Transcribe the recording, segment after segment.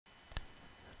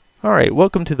Alright,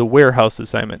 welcome to the warehouse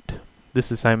assignment. This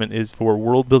assignment is for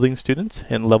world building students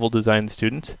and level design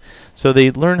students. So they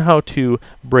learn how to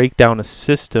break down a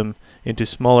system into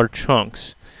smaller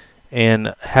chunks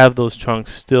and have those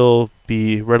chunks still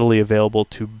be readily available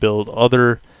to build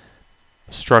other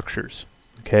structures.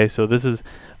 Okay, so this is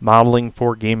modeling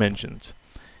for game engines.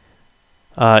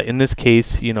 In this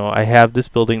case, I have this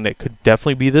building that could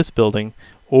definitely be this building,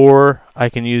 or I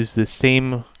can use the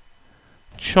same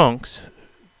chunks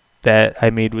that I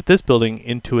made with this building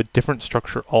into a different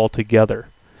structure altogether.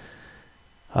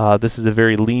 This is a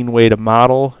very lean way to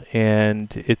model,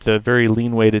 and it's a very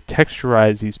lean way to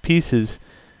texturize these pieces.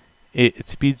 It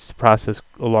speeds the process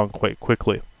along quite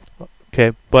quickly.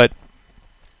 Okay, but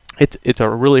it's a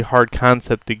really hard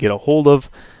concept to get a hold of,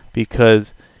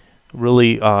 because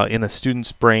really in a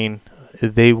student's brain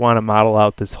they want to model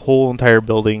out this whole entire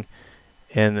building,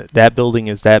 and that building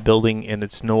is that building and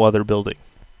it's no other building.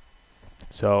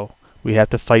 So we have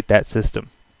to fight that system.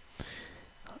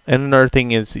 And another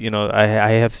thing is, I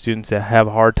have students that have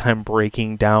a hard time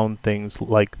breaking down things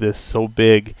like this so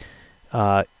big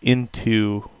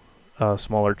into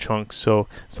smaller chunks. So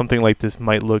something like this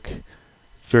might look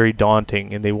very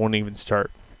daunting and they won't even start.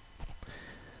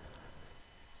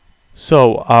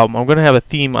 So I'm going to have a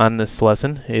theme on this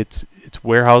lesson. It's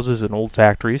warehouses and old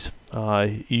factories.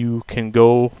 You can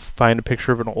go find a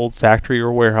picture of an old factory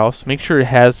or warehouse. Make sure it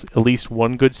has at least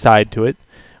one good side to it.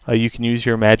 You can use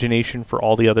your imagination for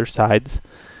all the other sides.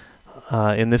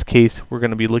 In this case, we're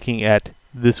going to be looking at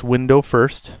this window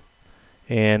first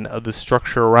and the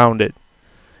structure around it.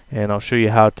 And I'll show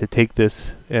you how to take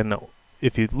this, and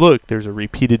if you look, there's a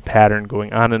repeated pattern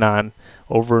going on and on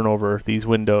over and over these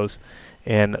windows.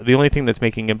 And the only thing that's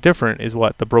making them different is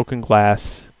what? The broken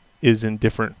glass is in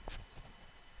different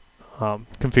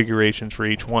configurations for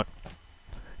each one.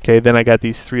 Okay, then I got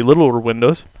these three littler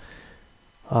windows.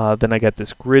 Then I got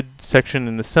this grid section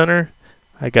in the center.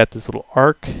 I got this little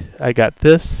arc. I got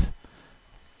this.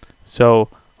 So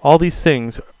all these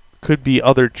things could be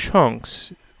other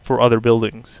chunks for other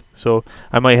buildings. So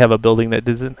I might have a building that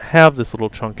doesn't have this little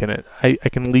chunk in it. I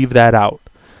can leave that out.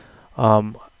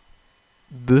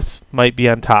 This might be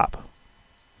on top.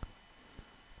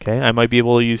 Okay, I might be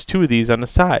able to use two of these on the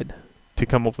side to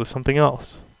come up with something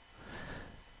else.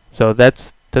 So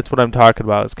that's what I'm talking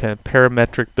about. It's kind of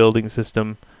parametric building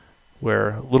system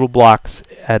where little blocks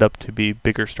add up to be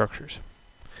bigger structures.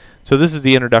 So this is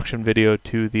the introduction video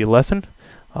to the lesson.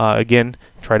 Again,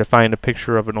 try to find a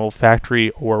picture of an old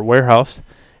factory or warehouse,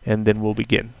 and then we'll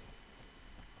begin.